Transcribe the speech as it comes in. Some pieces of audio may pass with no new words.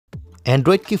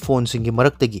Android ki phone singi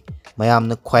maraktagi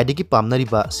mayamna khwaidagi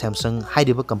pamnariba Samsung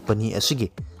hairiba company asigi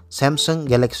Samsung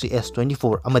Galaxy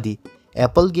S24 amadi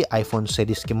Apple ki iPhone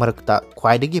series ki marakta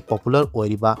khwaidagi popular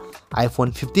oiriba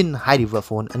iPhone 15 hairiba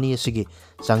phone ani asigi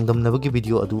changdamnabagi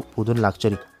video adu pudun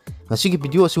lakchari. Ngasigi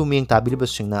video asibu miyeng tabiriba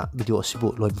singna video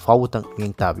asibu loiba fawutang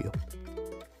miyeng tabiyo.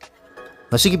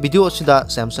 Ngasigi video asida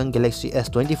Samsung Galaxy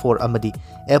S24 amadi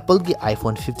Apple ki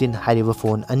iPhone 15 hairiba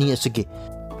phone ani asigi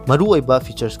maruoiba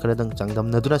features karadang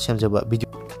changdamnaduna semjaba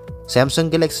video. Samsung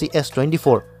Galaxy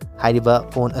S24 hairiba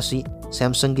phone asi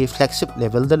Samsung ki flagship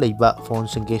level da leiba phone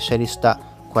singe series ta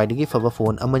khwaidagi faba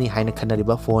phone amani haina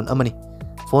khanariba phone amani.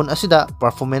 Phone asida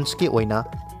performance ki oina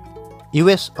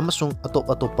US amasung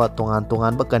atopa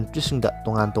tongan ba country singda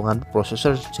tongan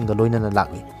processor singa loina na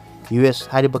lakli. US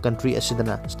hairiba country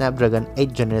asidana Snapdragon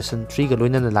 8 generation 3 ga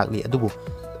loina na lakli adubu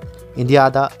India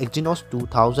da Exynos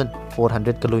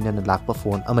 2400 ka loina na lakpa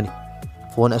phone amani.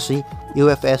 Phone asi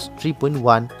UFS 3.1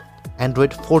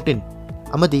 Android 14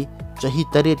 amadi chahi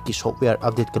 8 ki software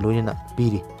update ka loina na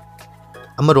piri.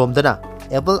 Amarom dana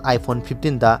Apple iPhone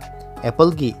 15 da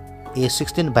Apple gi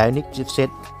A16 Bionic chipset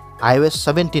iOS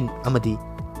 17 amadi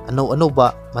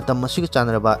anoba matam masiga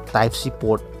chanaraba Type-C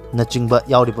port na chingba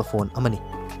yauriba phone amani.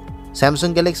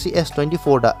 Samsung Galaxy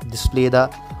S24 da display da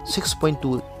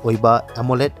 6.2 oiba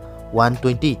AMOLED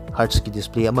 120Hz ki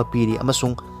display ama piri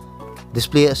amasung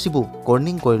display asibu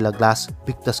Corning Gorilla Glass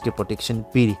Big Touch ki protection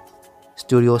piri.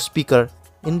 Stereo speaker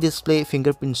in display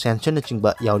fingerprint sensor na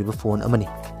chingba yauriba phone amani.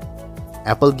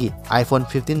 Apple gi iPhone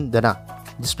 15 dana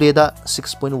display da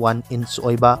 6.1 inch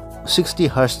oiba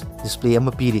 60Hz display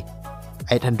ama piri.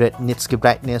 800 nits ki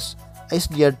brightness,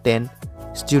 HDR10,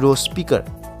 stereo speaker,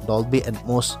 Dolby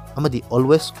Atmos amadi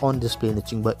always on display na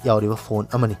chingba yauriba phone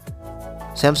amani.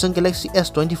 Samsung Galaxy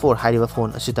S24 hairiba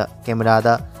phone asida camera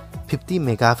da 50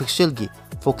 megapixel gi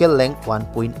focal length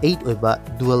 1.8 oiba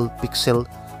dual pixel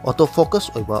autofocus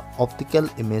oiba optical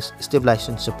image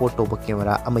stabilization support toba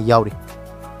camera ama yauri.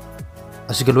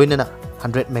 Asiga loinana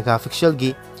 100 megapixel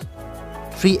gi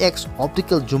 3x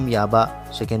optical zoom yaba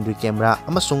secondary camera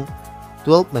amasung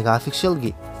 12 megapixel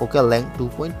gi focal length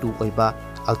 2.2 oiba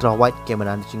ultra wide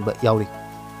camera na chingba yauri.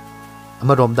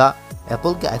 Amaromda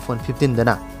Apple ki iPhone 15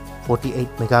 dana 48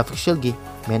 megapixel gi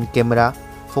main camera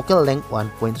focal length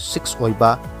 1.6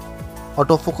 oiba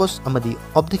autofocus amadi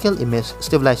optical image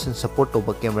stabilization support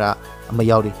toba camera ama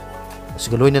yauri.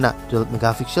 Asiga loinana 12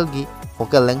 megapixel gi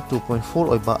focal length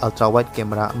 2.4 oiba ultra wide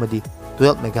camera amadi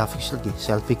 12 megapixel gi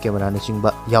selfie camera na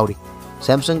chingba yauri.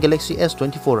 Samsung Galaxy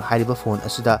S24 hairiba phone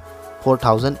asida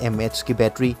 4000 mAh ki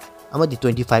battery amadi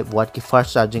 25 watt ki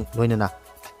fast charging loinana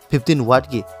 15 watt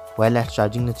ki wireless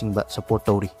charging na chingba support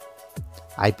tauri.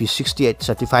 IP68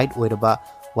 certified oiraba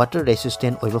water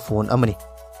resistant oiba phone amani.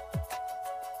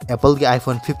 Apple ki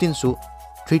iPhone 15 su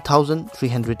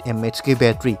 3300 mAh ki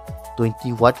battery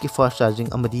 20 watt ki fast charging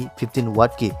amadi 15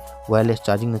 watt ki wireless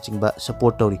charging na chingba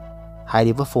support tauri.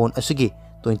 Hairiba phone asigi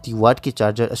 20 watt ki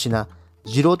charger asina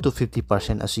 0 to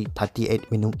 50% asi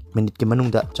 38 minute ki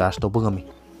manungda charge toba ngami.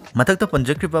 Matakta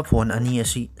panjakriba phone ani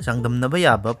asi sangdamnaba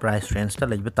yaba price range ta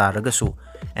laiba taragasu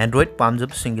Android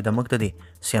pamjab singidamakta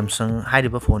Samsung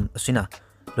hairiba phone asina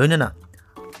loinana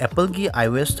Apple gi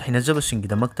iOS hainajaba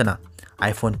singidamakta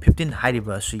iPhone 15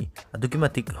 hairiba asi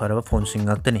adukimatik haraba phone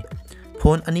singaktani.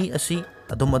 Phone ani asi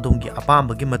adom gi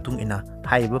apambagi matung ina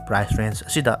hairiba price range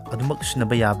asida adumak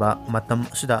sinaba yaba matam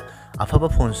asida afaba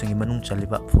phone singi manung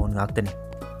chaliba phone ngaktani.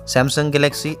 Samsung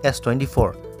Galaxy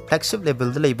S24 flagship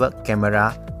level da leiba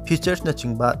camera features na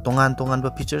chingba tongan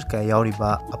ba features kaya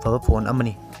yauriba afaba phone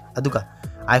amani. Aduga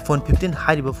iPhone 15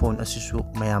 hairiba phone asisu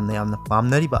mayamna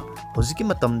pamnariba hojiki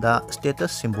matamda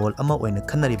status symbol ama oina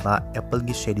khanariba Apple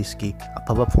gi series ki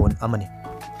afaba phone amani.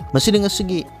 Masiding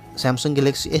asigi Samsung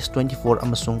Galaxy S24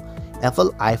 amasung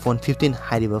Apple iPhone 15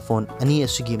 hairiba phone ani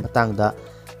asigi matangda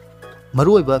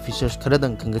maruoiba features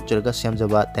kharadang khangatcharaga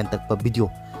semjaba tentakpa video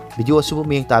asibu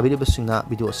miyeng tabiriba singna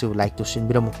video asibu like to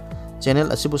sinbiramu.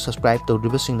 Channel asibu subscribe to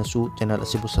ribasing nasu channel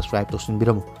asibu subscribe to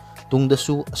sinbiramu.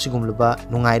 Tungdasu asigumlaba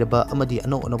nungairaba amadi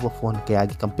ano phone kaya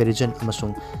gi comparison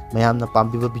amasung mayamna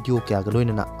pambiba video kaya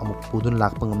galoinana amuk pudun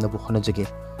lakpa ngamnabu honajage.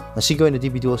 Masiga oinadi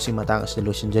video si matang asida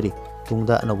loisinjari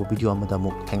tungda anobo video amada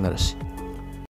muk thengnarasi.